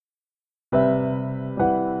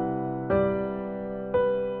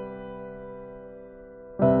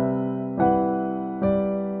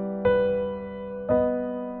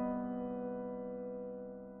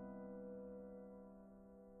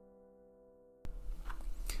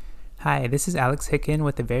Hi, this is Alex Hicken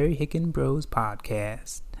with the Very Hicken Bros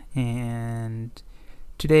podcast. And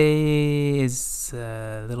today is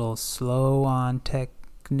a little slow on tech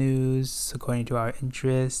news according to our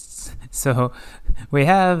interests. So we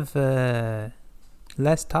have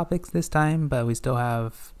less topics this time, but we still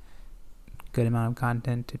have a good amount of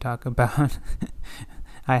content to talk about.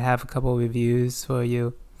 I have a couple reviews for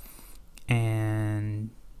you, and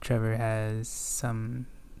Trevor has some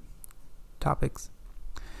topics.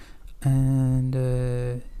 And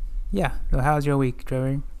so how's your week,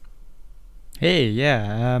 Trevor? Hey,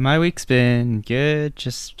 my week's been good.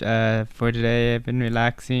 Just for today, I've been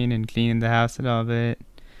relaxing and cleaning the house a little bit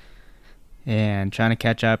and trying to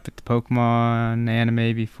catch up with the Pokemon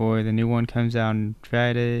anime before the new one comes out on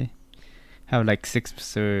Friday. I have like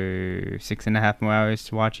 6.5 more hours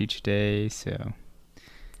to watch each day, so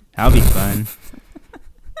that'll be fun.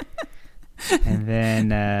 And then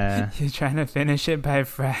You're trying to finish it by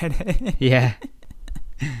Friday? yeah.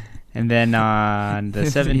 And then on the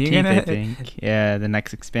 17th, I think, the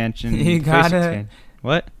next expansion. You gotta.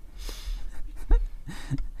 What?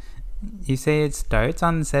 You say it starts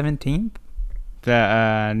on the 17th?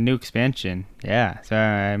 The new expansion. Yeah. So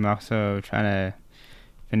I'm also trying to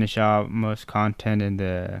finish out most content in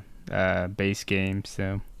the base game.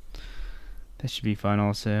 So that should be fun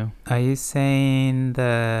also. Are you saying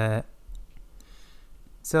the...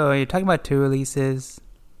 So you're talking about two releases,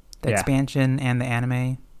 the expansion and the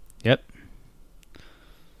anime? Yep.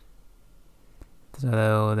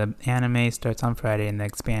 So the anime starts on Friday and the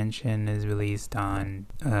expansion is released on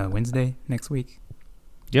Wednesday next week?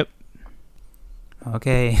 Yep.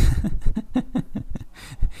 Okay.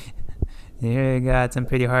 You got some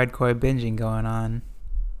pretty hardcore binging going on.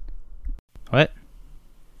 What?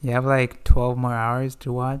 You have like 12 more hours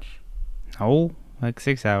to watch? Oh, like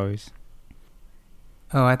 6 hours.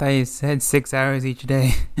 Oh, I thought you said 6 hours each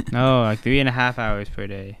day. No, like 3.5 hours per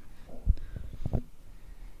day.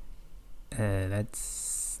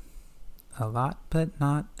 That's a lot, but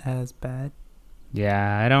not as bad.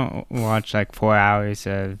 Yeah, I don't watch like 4 hours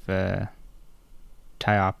of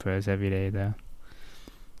Thai operas every day though.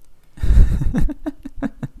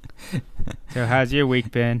 So how's your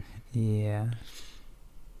week been? Yeah.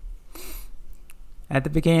 At the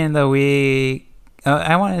beginning of the week,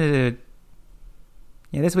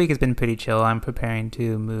 this week has been pretty chill. I'm preparing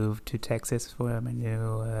to move to Texas for my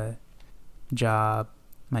new job,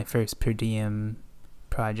 my first per diem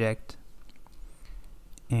project.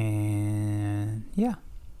 And yeah.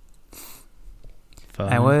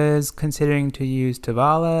 Fun. I was considering to use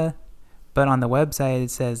Tavala, but on the website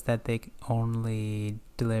it says that they only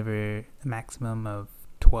deliver a maximum of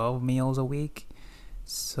 12 meals a week.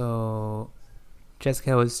 So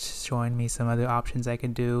Jessica was showing me some other options I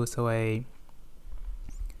could do so I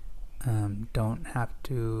don't have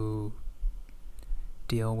to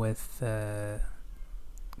deal with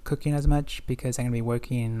cooking as much because I'm going to be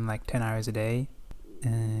working like 10 hours a day.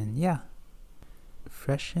 And yeah,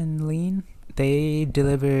 Fresh and Lean, they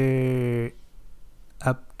deliver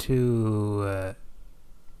up to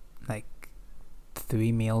like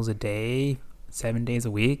 3 meals a day, 7 days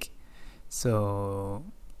a week. So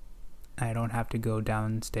I don't have to go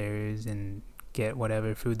downstairs and get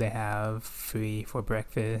whatever food they have free for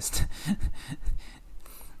breakfast.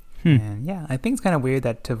 And yeah, I think it's kind of weird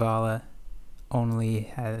that Tavala only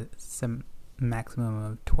has some maximum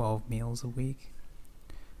of 12 meals a week.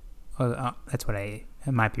 That's what I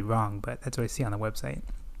might be wrong, but that's what I see on the website.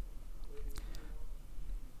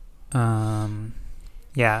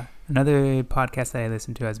 Yeah, another podcast that I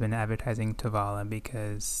listen to has been advertising Tavala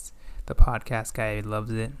because the podcast guy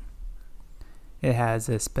loves it. It has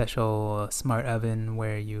a special smart oven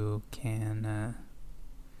where you can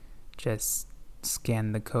just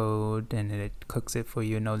scan the code and it cooks it for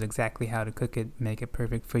you. It knows exactly how to cook it, make it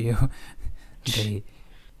perfect for you. They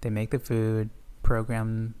make the food,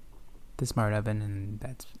 program the smart oven, and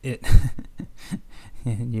that's it.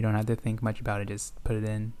 You don't have to think much about it. Just put it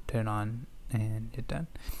in, turn it on, and you're done.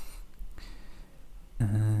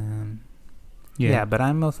 Yeah, but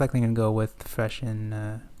I'm most likely going to go with Fresh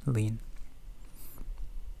and Lean.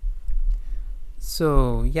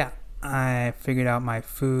 So, yeah, I figured out my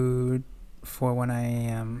food for when I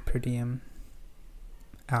am per diem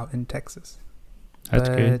out in Texas. That's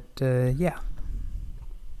good. Yeah.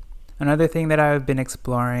 Another thing that I've been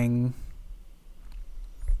exploring,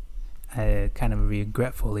 kind of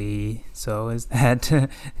regretfully so, is that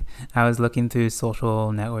I was looking through social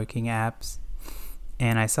networking apps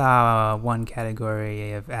and I saw one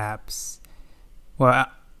category of apps. Well,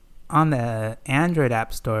 on the Android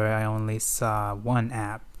App Store, I only saw one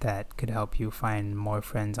app that could help you find more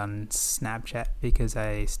friends on Snapchat, because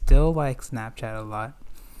I still like Snapchat a lot.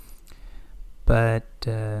 But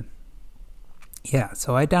yeah,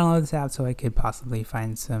 so I downloaded this app so I could possibly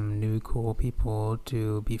find some new cool people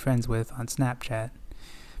to be friends with on Snapchat.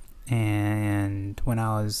 And when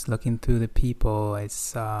I was looking through the people, I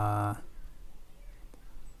saw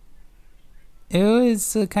it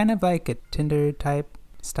was kind of like a Tinder type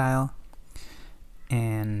style,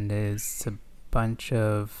 and there's a bunch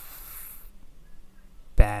of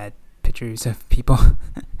bad pictures of people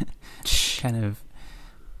kind of,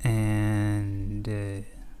 and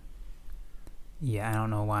yeah, I don't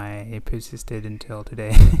know why it persisted until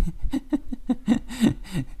today.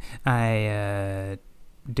 I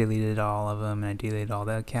deleted all of them, and I deleted all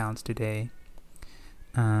the accounts today.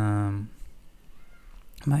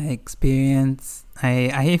 My experience,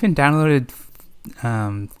 I even downloaded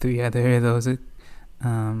 3 other of those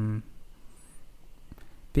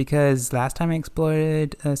because last time I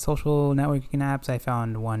explored social networking apps, I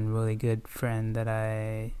found one really good friend that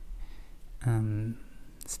I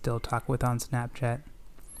still talk with on Snapchat,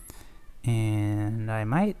 and I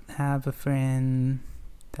might have a friend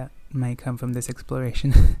that might come from this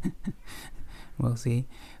exploration. We'll see.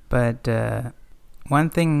 But one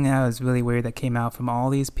thing that was really weird that came out from all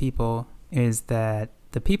these people is that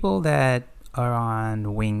the people that are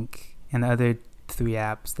on Wink and the other 3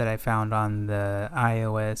 apps that I found on the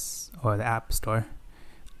iOS or the App Store,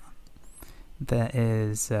 that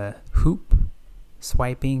is Hoop,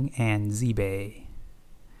 Swiping, and Zbay.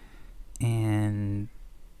 And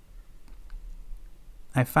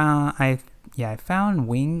I found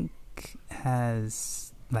Wink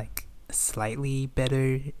has like slightly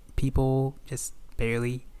better people, just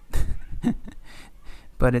barely.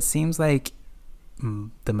 But it seems like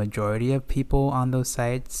the majority of people on those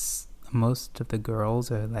sites, most of the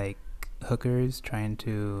girls are like hookers trying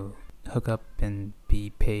to hook up and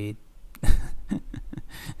be paid.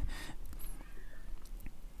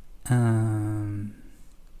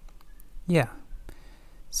 Yeah.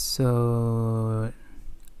 So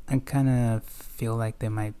I kind of feel like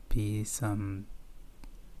there might be some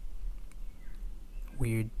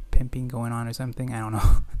weird pimping going on or something. I don't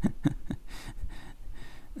know.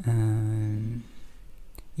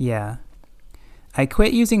 Yeah. I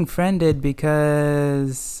quit using Friended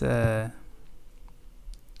because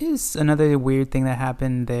is another weird thing that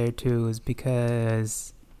happened there too, is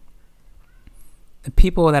because the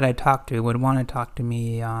people that I talked to would want to talk to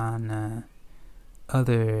me on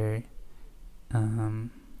other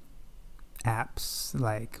apps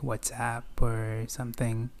like WhatsApp or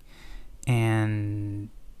something, and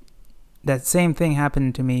that same thing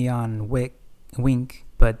happened to me on Wink,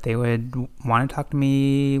 but they would want to talk to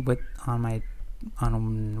me on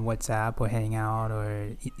WhatsApp or Hangout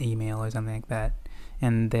or email or something like that,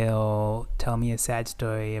 and they'll tell me a sad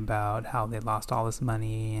story about how they lost all this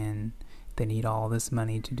money and they need all this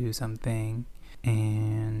money to do something,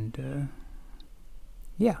 and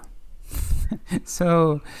yeah.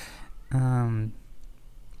 So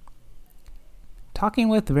talking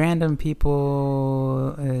with random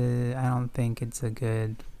people, I don't think it's a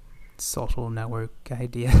good social network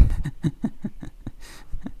idea.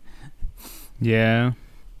 Yeah,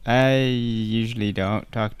 I usually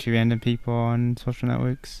don't talk to random people on social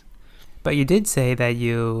networks. But you did say that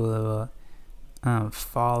you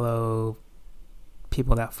follow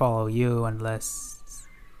people that follow you unless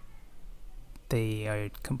they are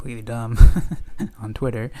completely dumb on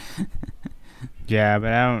Twitter. Yeah,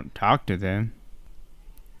 but I don't talk to them.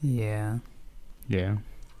 Yeah. Yeah.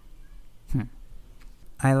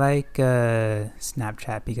 I like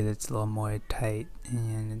Snapchat because it's a little more tight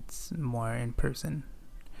and it's more in person.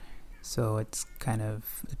 So it's kind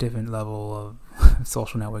of a different level of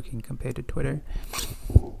social networking compared to Twitter.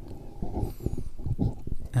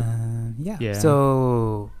 Yeah.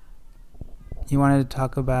 So you wanted to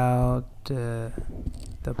talk about the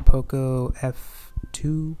Poco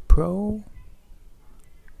F2 Pro?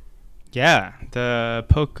 Yeah, the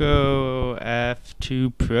Poco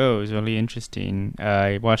F2 Pro is really interesting.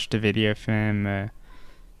 I watched a video from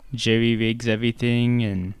Jerry Rigs Everything,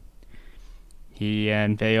 and he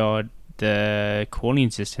unveiled the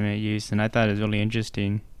cooling system it used, and I thought it was really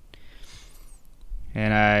interesting.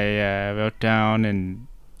 And I wrote down and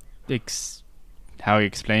how he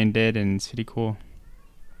explained it, and it's pretty cool.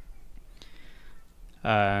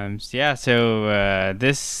 So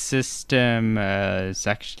this system is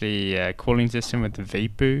actually a cooling system with a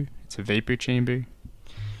vapor. It's a vapor chamber,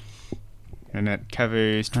 and it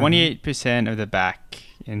covers 28% of the back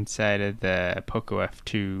inside of the Poco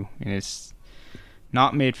F2, and it's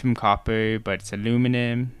not made from copper, but it's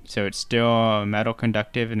aluminum, so it's still metal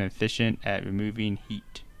conductive and efficient at removing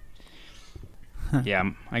heat. Huh.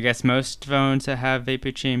 Yeah, I guess most phones that have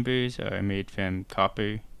vapor chambers are made from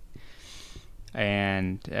copper.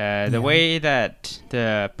 And the way that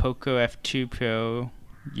the Poco F2 Pro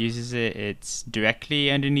uses it, it's directly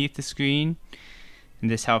underneath the screen, and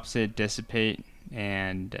this helps it dissipate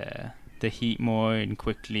and the heat more and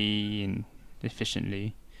quickly and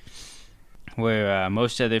efficiently. Where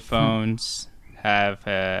most other phones have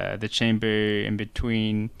the chamber in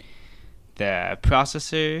between the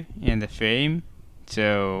processor and the frame.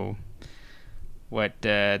 So what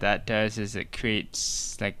that does is it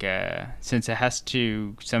creates like since it has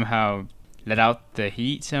to somehow let out the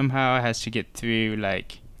heat somehow, it has to get through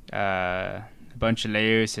like a bunch of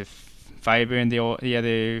layers of fiber in the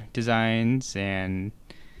other designs, and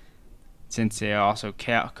since they're also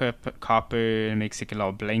copper, it makes like a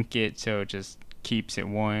little blanket, so it just keeps it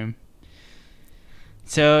warm.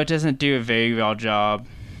 So it doesn't do a very well job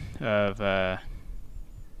of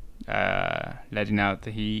letting out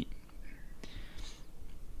the heat.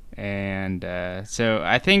 And so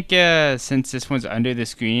I think since this one's under the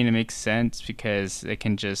screen, it makes sense because it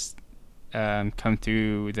can just come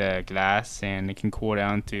through the glass and it can cool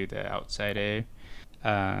down through the outside air.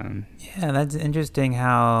 Yeah, that's interesting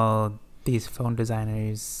how these phone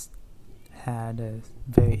designers had a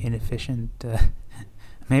very inefficient...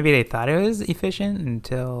 maybe they thought it was efficient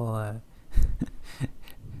until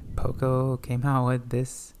Poco came out with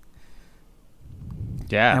this.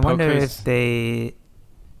 Yeah, I wonder if they...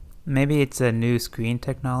 Maybe it's a new screen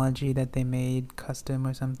technology that they made custom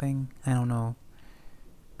or something. I don't know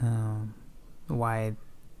why.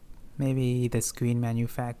 Maybe the screen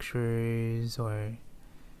manufacturers or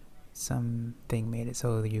something made it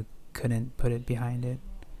so you couldn't put it behind it.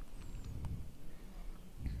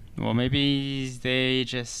 Well, maybe they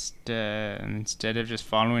just, instead of just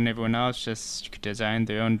following everyone else, just designed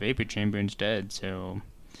their own vapor chamber instead. So,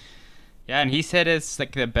 yeah, and he said it's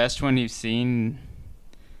like the best one he's seen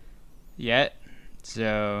yet,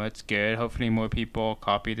 so that's good. Hopefully more people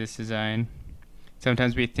copy this design.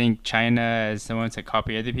 Sometimes we think China is the ones that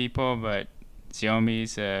copy other people, but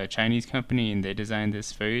Xiaomi's a Chinese company and they designed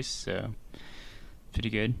this first, so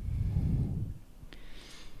pretty good.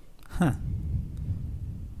 Huh.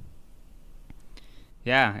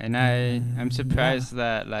 Yeah, and I'm surprised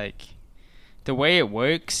that like the way it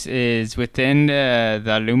works is within the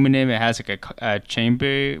aluminum, it has like a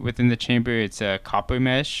chamber. Within the chamber, it's a copper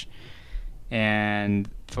mesh. And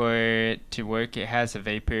for it to work, it has a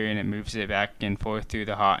vapor and it moves it back and forth through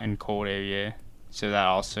the hot and cold area. So that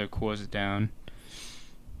also cools it down.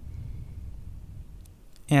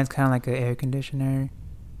 And it's kind of like an air conditioner.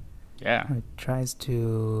 Yeah. It tries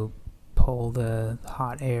to pull the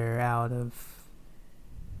hot air out of...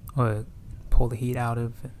 or pull the heat out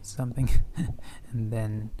of something and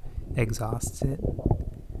then exhausts it.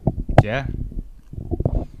 Yeah.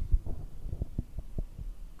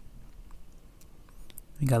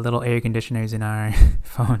 We got little air conditioners in our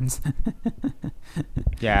phones.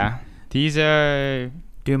 Yeah. These are...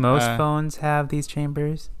 Do most phones have these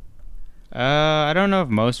chambers? I don't know if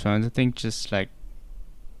most phones. I think just like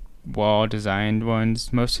wall-designed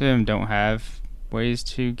ones. Most of them don't have ways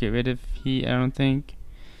to get rid of heat, I don't think.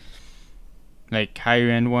 Like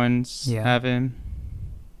higher-end ones have them.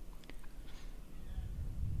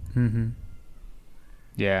 Mm-hmm.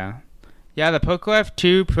 Yeah. Yeah, the Poco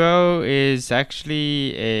F2 Pro is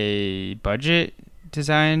actually a budget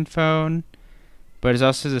design phone, but it's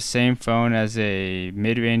also the same phone as a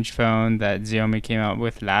mid-range phone that Xiaomi came out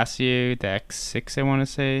with last year, the X6 I want to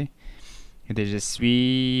say. And they just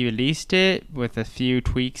re-released it with a few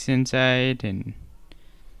tweaks inside, and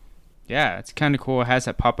yeah, it's kind of cool. It has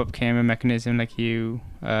that pop-up camera mechanism like you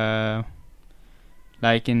like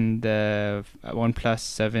in the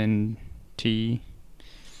OnePlus 7T.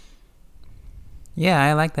 Yeah,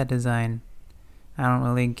 I like that design. I don't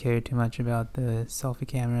really care too much about the selfie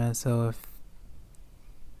camera, so if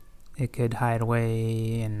it could hide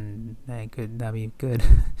away and that'd be good.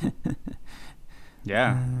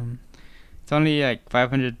 Yeah. It's only like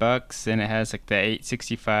 $500 and it has like the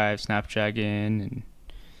 865 Snapdragon and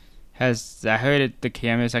I heard the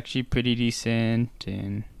camera is actually pretty decent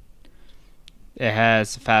and it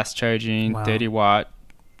has fast charging, 30 watt.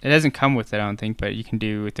 It doesn't come with it, I don't think, but you can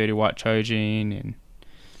do 30 watt charging and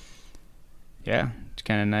yeah, it's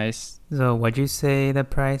kind of nice. So what'd you say the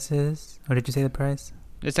price is? What did you say the price?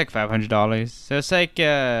 It's like $500. So it's like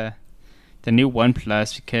the new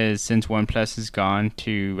OnePlus, because since OnePlus is gone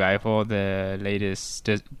to rival the latest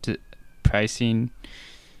pricing,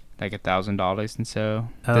 like $1,000 and so.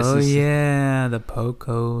 Oh yeah, the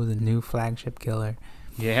Poco, the new flagship killer.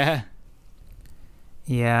 Yeah.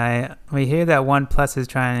 Yeah, we hear that OnePlus is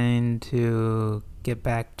trying to get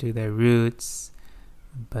back to their roots,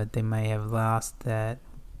 but they may have lost that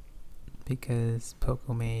because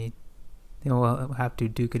they will have to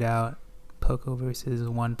duke it out, Poco versus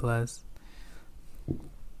OnePlus.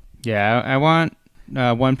 Yeah, I want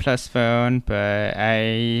a OnePlus phone, but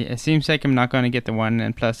it seems like I'm not going to get the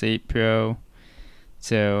OnePlus 8 Pro.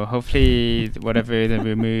 So hopefully whatever the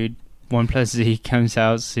rumored OnePlus Z comes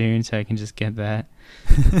out soon so I can just get that.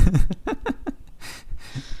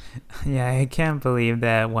 Yeah, I can't believe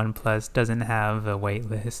that OnePlus doesn't have a wait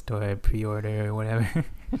list or a pre-order or whatever.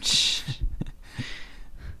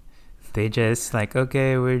 They just like,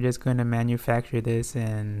 okay, we're just going to manufacture this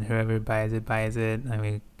and whoever buys it, buys it. I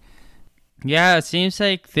mean, yeah, it seems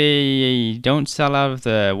like they don't sell out of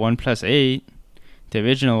the OnePlus 8, the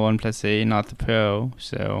original OnePlus 8, not the Pro,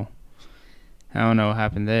 so I don't know what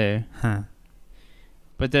happened there. Huh.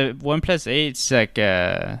 But the OnePlus 8's like,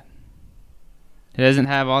 it doesn't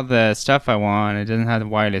have all the stuff I want. It doesn't have the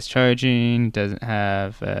wireless charging, it doesn't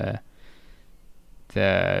have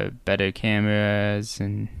the better cameras,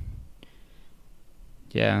 and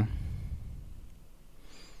yeah.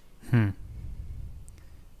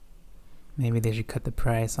 Maybe they should cut the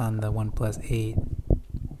price on the OnePlus 8.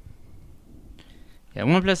 Yeah,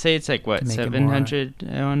 OnePlus 8's like what,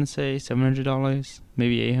 $700? I want to say $700,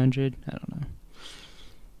 maybe $800. I don't know.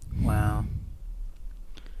 Wow.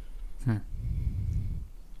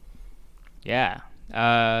 Yeah.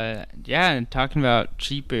 And talking about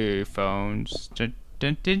cheaper phones.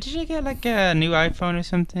 Did you get like a new iPhone or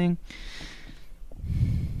something?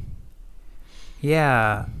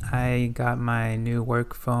 Yeah, I got my new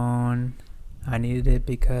work phone. I needed it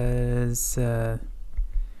because my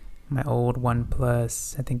old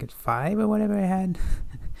OnePlus, I think it's 5 or whatever I had,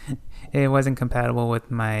 it wasn't compatible with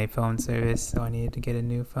my phone service, so I needed to get a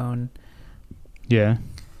new phone. Yeah.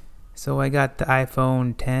 So I got the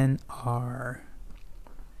iPhone XR.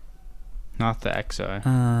 Not the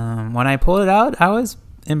XR. When I pulled it out, I was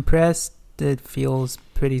impressed. It feels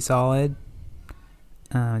pretty solid.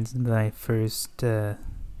 It's my first front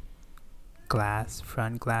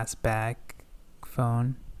glass back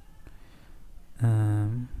phone.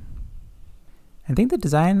 I think the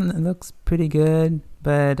design looks pretty good,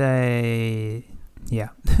 but I'm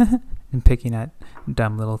picking at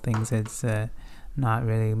dumb little things. It's not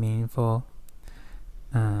really meaningful.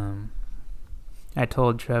 I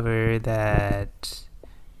told Trevor that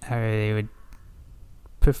I would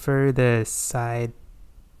prefer the side,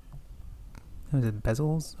 what is it,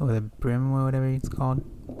 bezels or the brim or whatever it's called,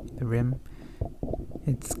 the rim.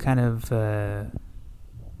 It's kind of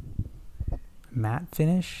matte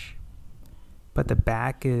finish, but the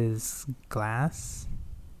back is glass.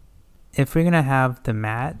 If we're gonna have the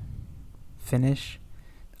matte finish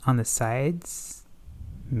on the sides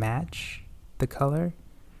match the color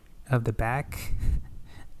of the back,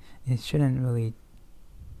 it shouldn't really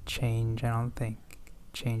change, I don't think,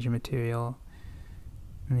 change the material.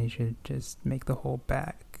 And they should just make the whole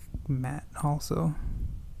back matte also.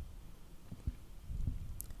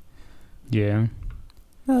 Yeah.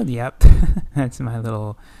 Oh, yep. That's my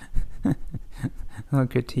little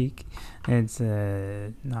critique. It's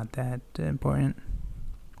not that important.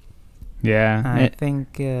 Yeah.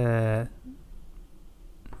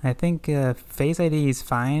 I think Face ID is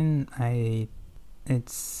fine.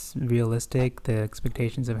 It's realistic, the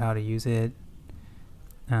expectations of how to use it.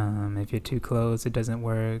 If you're too close, it doesn't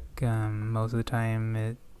work. Most of the time,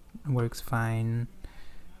 it works fine.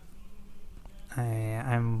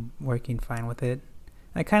 I'm working fine with it.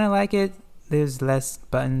 I kind of like it. There's less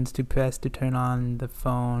buttons to press to turn on the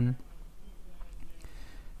phone.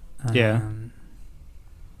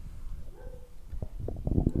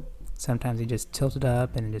 Sometimes you just tilt it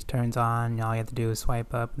up and it just turns on. All you have to do is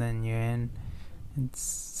swipe up, then you're in. It's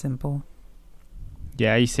simple.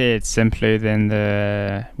 Yeah, you say it's simpler than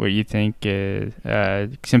what you think is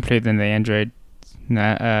simpler than the Android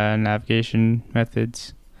navigation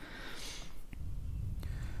methods.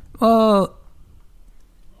 Well,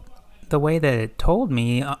 the way that it told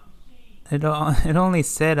me, it only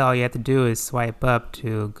said all you have to do is swipe up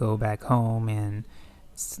to go back home and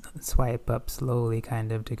swipe up slowly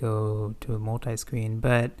kind of to go to a multi-screen.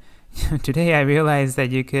 But today I realized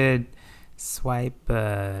that you could swipe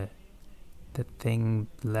the thing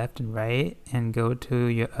left and right and go to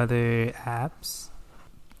your other apps.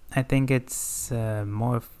 I think it's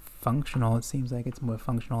more functional. It seems like it's more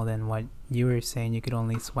functional than what you were saying. You could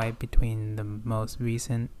only swipe between the most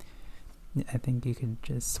recent. I think you could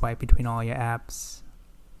just swipe between all your apps.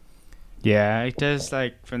 Yeah, it does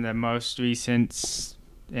like from the most recent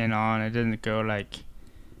and on. It doesn't go like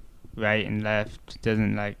right and left. It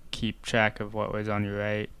doesn't like keep track of what was on your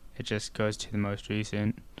right. It just goes to the most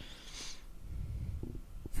recent.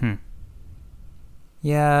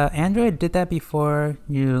 Yeah, Android did that before.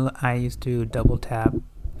 I used to double tap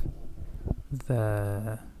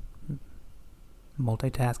the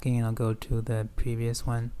multitasking and I'll go to the previous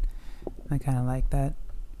one. I kind of like that.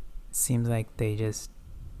 Seems like they just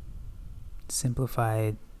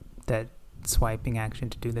simplified that swiping action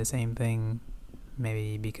to do the same thing.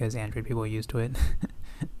 Maybe because Android people are used to it.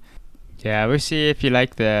 Yeah, we'll see if you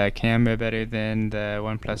like the camera better than the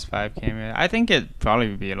OnePlus 5 camera. I think it probably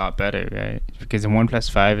would be a lot better, right? Because the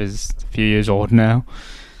OnePlus 5 is a few years old now.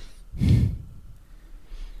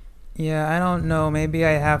 Yeah, I don't know. Maybe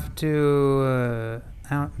I have to.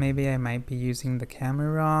 Maybe I might be using the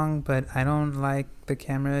camera wrong, but I don't like the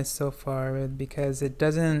camera so far because it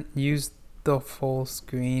doesn't use the full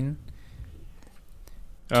screen.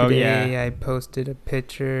 Oh, Today yeah. I posted a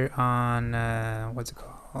picture on what's it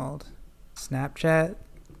called? Snapchat,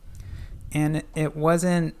 and it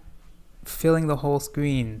wasn't filling the whole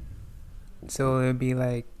screen. So it would be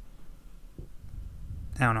like,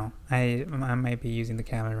 I don't know. I might be using the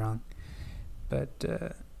camera wrong, but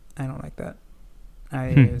I don't like that.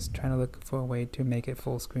 I was trying to look for a way to make it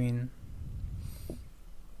full screen.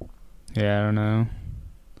 Yeah, I don't know.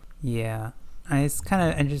 Yeah, it's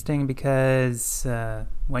kind of interesting because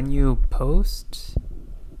when you post,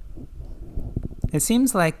 it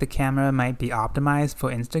seems like the camera might be optimized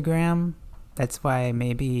for Instagram. That's why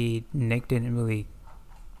maybe Nick didn't really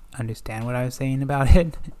understand what I was saying about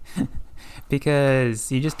it.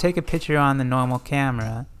 Because you just take a picture on the normal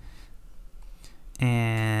camera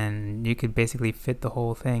and you could basically fit the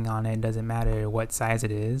whole thing on it. It doesn't matter what size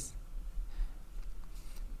it is.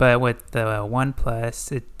 But with the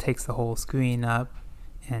OnePlus, it takes the whole screen up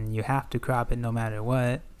and you have to crop it no matter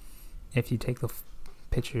what if you take the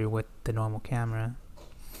picture with the normal camera.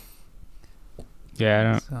 Yeah, I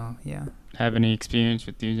don't So, yeah. have any experience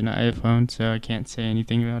with using an iPhone, so I can't say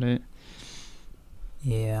anything about it.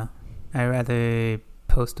 Yeah. I'd rather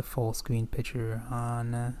post a full screen picture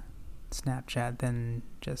on Snapchat than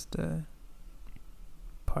just a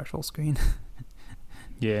partial screen.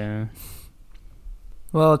 Yeah.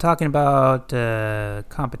 Well, talking about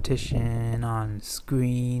competition on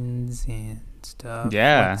screens and stuff.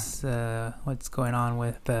 Yeah. What's going on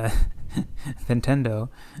with Nintendo?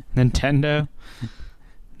 Nintendo?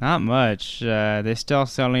 Not much. They're still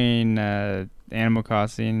selling Animal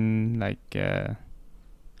Crossing like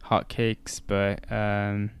hotcakes, but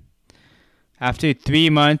after 3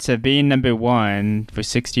 months of being number one for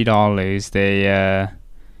 $60, they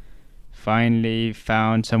finally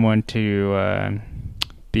found someone to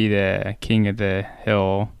be the king of the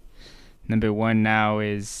hill. Number one now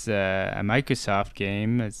is a Microsoft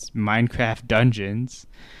game. It's Minecraft Dungeons.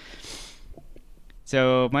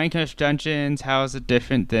 So Minecraft Dungeons, how is it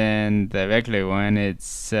different than the regular one?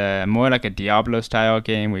 It's more like a Diablo style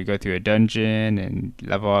game where you go through a dungeon and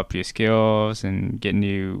level up your skills and get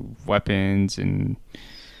new weapons, and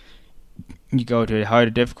you go to a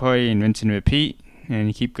harder difficulty and rinse and repeat, and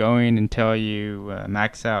you keep going until you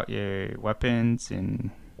max out your weapons.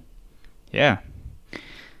 And yeah,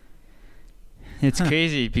 it's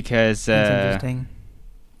crazy because That's interesting.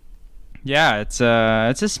 yeah, it's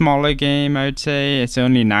a smaller game, I would say. It's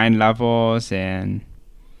only 9 levels and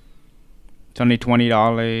it's only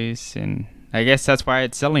 $20, and I guess that's why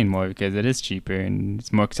it's selling more, because it is cheaper and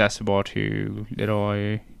it's more accessible to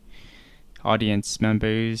little audience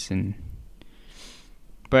members.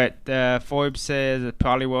 But Forbes says it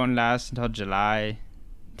probably won't last until July.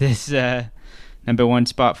 This number one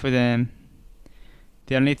spot for them.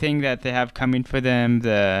 The only thing that they have coming for them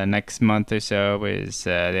the next month or so is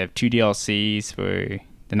they have 2 DLCs for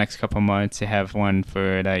the next couple months. They have one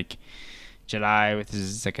for like July, which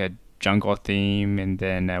is like a jungle theme, and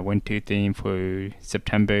then a winter theme for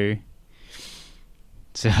September.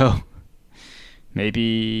 So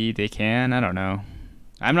maybe they can. I don't know.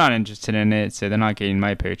 I'm not interested in it, so they're not getting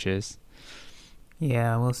my purchase.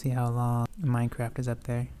 Yeah, we'll see how long Minecraft is up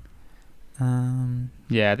there.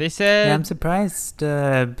 Yeah, they said. Yeah, I'm surprised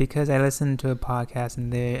because I listened to a podcast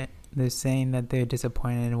and they're saying that they're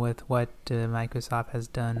disappointed with what Microsoft has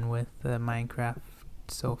done with Minecraft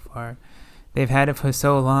so far. They've had it for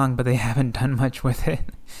so long, but they haven't done much with it.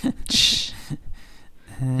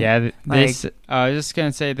 Yeah, I was just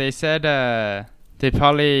gonna say they said they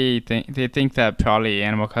think that probably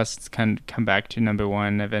Animal Crossing can come back to number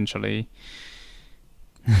one eventually.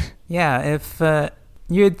 Yeah, if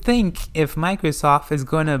you'd think if Microsoft is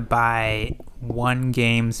going to buy one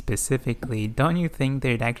game specifically, don't you think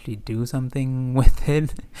they'd actually do something with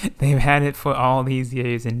it? They've had it for all these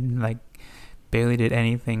years and like barely did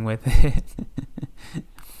anything with it.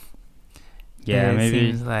 Yeah, it maybe.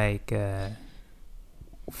 seems like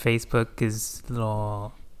Facebook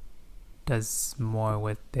does more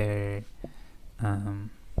with their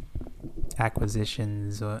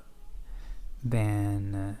acquisitions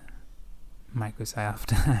than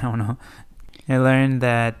Microsoft. I don't know. I learned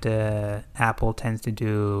that Apple tends to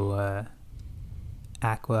do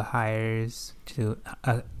acqua hires to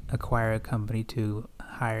acquire a company to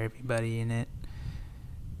hire everybody in it,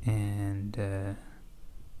 and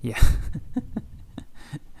yeah.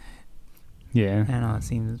 Yeah. I don't know, it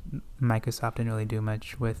seems Microsoft didn't really do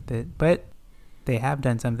much with it, but they have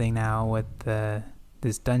done something now with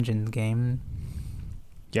this Dungeons game.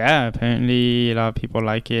 Yeah, apparently a lot of people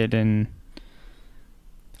like it, and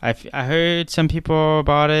I heard some people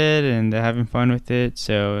bought it and they're having fun with it,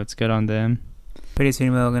 so it's good on them. Pretty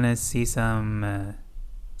soon we're going to see some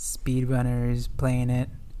speedrunners playing it.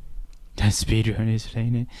 Speedrunners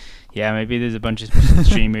playing it. Yeah, maybe there's a bunch of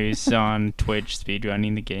streamers on Twitch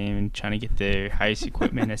speedrunning the game and trying to get their highest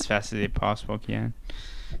equipment as fast as they possibly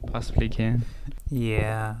can.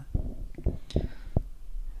 Yeah.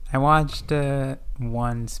 I watched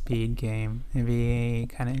one speed game. Maybe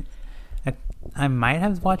kind of... I might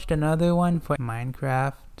have watched another one for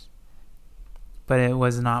Minecraft, but it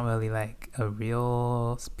was not really like a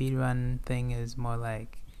real speedrun thing. It was more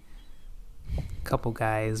like a couple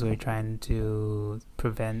guys were trying to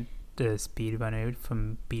prevent the speedrunner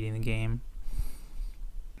from beating the game.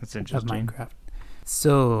 That's interesting. Of Minecraft.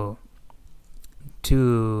 So,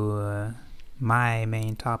 to my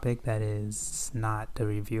main topic, that is not the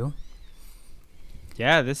review.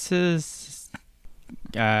 Yeah, this is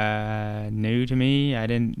new to me. I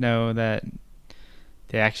didn't know that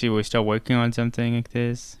they actually were still working on something like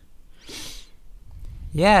this.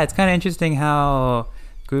 Yeah, it's kind of interesting how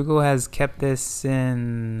Google has kept this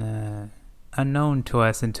in unknown to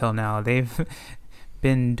us until now. They've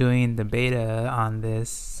been doing the beta on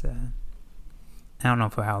this. I don't know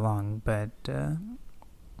for how long, but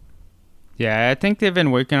yeah, I think they've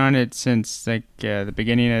been working on it since like the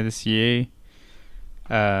beginning of this year.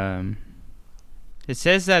 It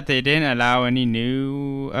says that they didn't allow any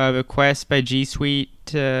new requests by G Suite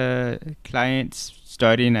clients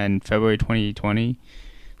starting in February 2020.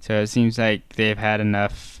 So it seems like they've had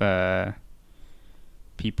enough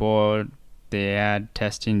people they had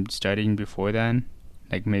testing starting before then,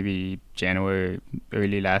 like maybe January,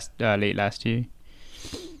 late last year.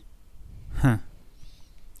 Huh.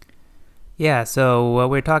 Yeah, so what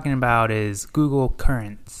we're talking about is Google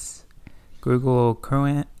Currents. Google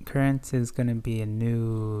Currents is going to be a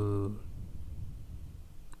new...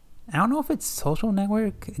 I don't know if it's social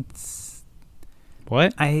network. It's...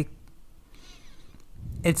 What?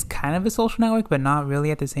 It's kind of a social network, but not really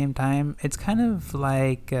at the same time. It's kind of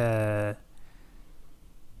like a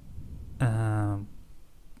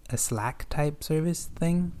Slack type service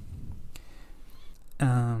thing.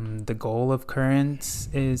 The goal of Currents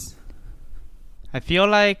is... I feel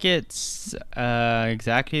like it's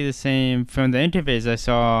exactly the same from the interface I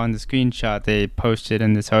saw on the screenshot they posted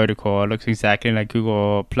in this article. It looks exactly like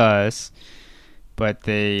Google Plus, but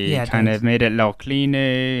they kind of made it a little cleaner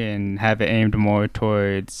and have it aimed more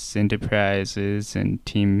towards enterprises and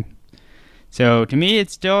team. So to me,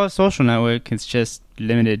 it's still a social network. It's just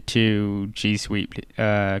limited to G Suite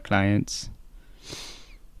clients.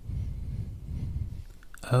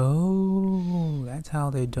 Oh, that's how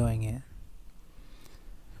they're doing it.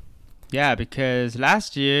 Yeah, because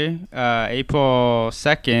last year, April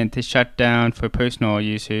 2nd, they shut down for personal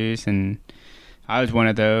users, and I was one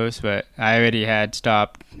of those, but I already had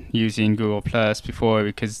stopped using Google Plus before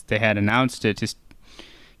because they had announced it to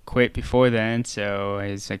quit before then, so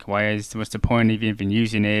it's like, what's the point of even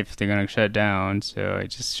using it if they're going to shut down? So I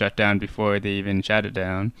just shut down before they even shut it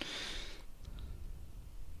down.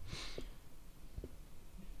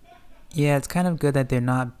 Yeah, it's kind of good that they're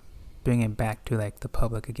not bring it back to like the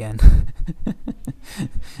public again.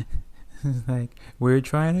 It's like, we're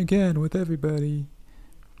trying again with everybody.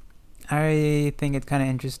 I think it's kind of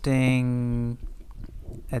interesting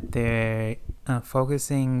that they're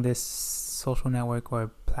focusing this social network or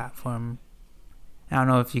platform. I don't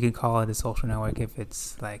know if you could call it a social network if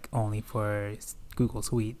it's like only for Google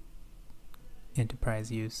Suite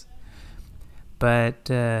enterprise use. But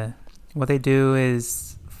what they do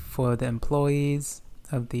is for the employees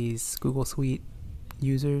of these Google Suite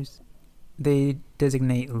users, they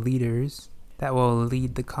designate leaders that will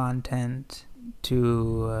lead the content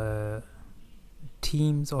to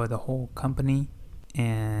teams or the whole company.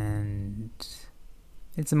 and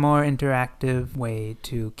it's a more interactive way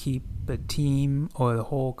to keep a team or the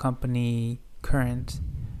whole company current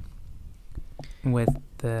with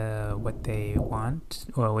what they want,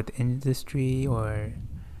 or with the industry, or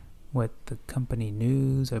with the company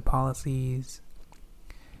news or policies.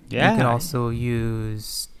 Yeah. You could also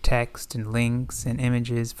use text and links and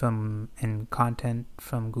images and content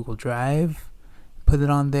from Google Drive, put it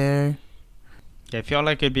on there. Yeah, I feel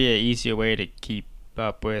like it'd be an easier way to keep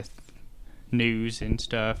up with news and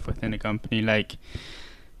stuff within a company. Like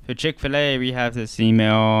for Chick-fil-A, we have this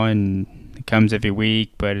email and it comes every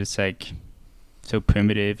week, but it's like so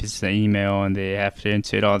primitive. It's an email and they have to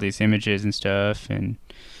insert all these images and stuff, and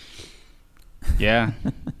yeah,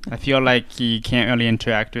 I feel like you can't really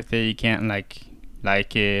interact with it. You can't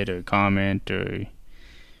like it or comment or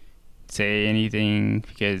say anything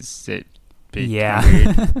because it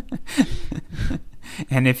weird.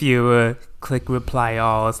 And if you click reply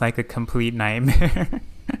all, it's like a complete nightmare.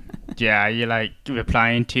 Yeah, you're like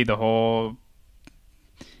replying to the whole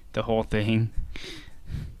thing.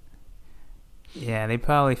 Yeah, they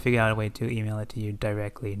probably figure out a way to email it to you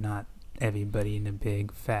directly, not everybody in a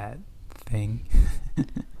big fat thing.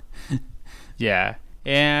 Yeah,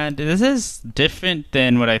 and this is different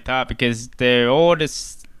than what I thought, because their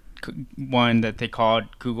oldest one that they called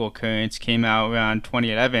Google Currents came out around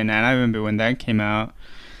 2011, and I remember when that came out,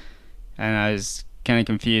 and I was kind of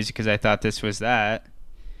confused because I thought this was that.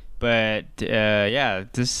 But yeah,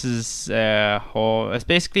 this is it's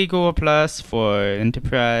basically Google Plus for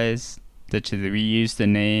enterprise. That they reuse the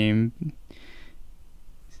name.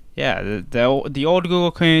 Yeah, the old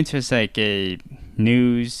Google Currents was like a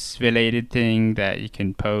news related thing that you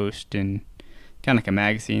can post, and kind of like a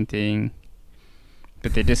magazine thing.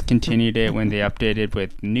 But they discontinued it when they updated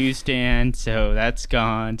with Newsstand, so that's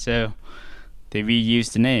gone. So they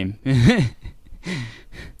reused the name.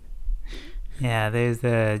 Yeah, there's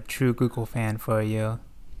the true Google fan for you.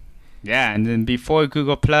 Yeah, and then before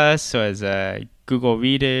Google Plus was Google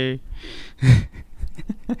Reader.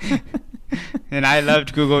 And I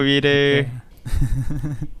loved Google Reader.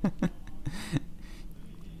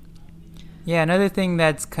 Yeah, another thing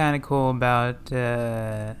that's kind of cool about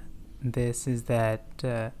this is that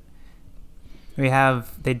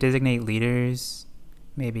they designate leaders.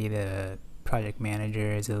 Maybe the project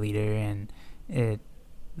manager is a leader, and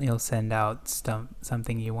you'll send out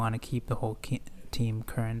something you want to keep the whole team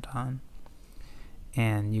current on.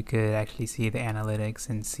 And you could actually see the analytics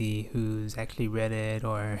and see who's actually read it,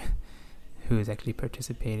 or who's actually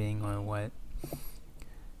participating, or what.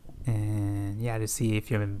 And yeah, to see if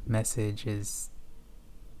your message is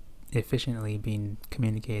efficiently being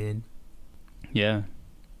communicated. Yeah.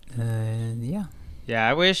 Yeah. Yeah,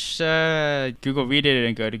 I wish Google Reader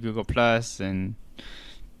didn't go to Google Plus, and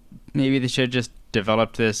maybe they should just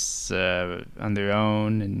develop this on their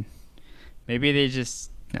own, and maybe they just,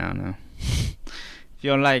 I don't know,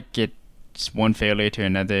 feel like it's one failure to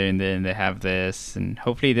another, and then they have this, and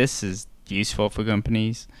hopefully this is useful for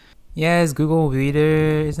companies. Yeah, is Google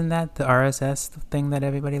Reader, isn't that the RSS thing that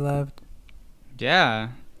everybody loved? Yeah,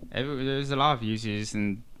 there's a lot of users,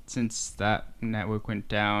 and since that network went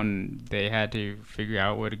down, they had to figure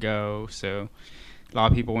out where to go. So a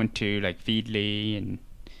lot of people went to like Feedly, and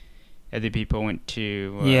other people went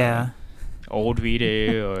to Old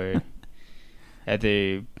Reader or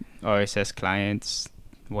other RSS clients,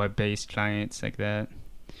 web-based clients like that.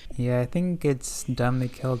 Yeah, I think it's dumb they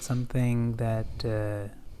killed something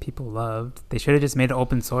that people loved. They should have just made it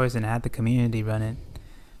open source and had the community run it.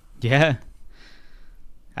 Yeah.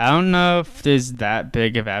 I don't know if there's that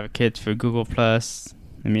big of advocates for Google Plus.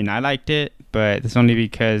 I mean, I liked it, but it's only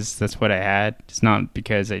because that's what I had. It's not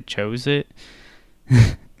because I chose it.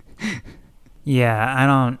 Yeah, I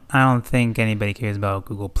don't think anybody cares about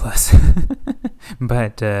Google Plus.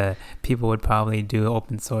 But people would probably do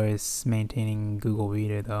open source maintaining Google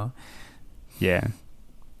Reader, though. Yeah.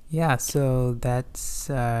 Yeah, so that's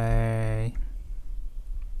our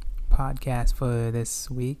podcast for this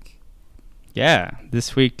week. Yeah,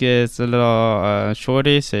 this week is a little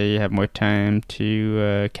shorter, so you have more time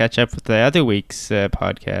to catch up with the other week's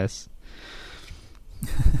podcast.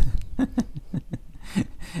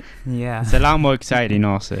 Yeah. It's a lot more exciting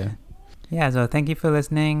also. Yeah, so thank you for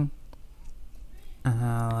listening.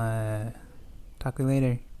 I'll talk to you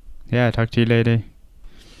later. Yeah, talk to you later.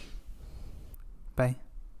 Bye.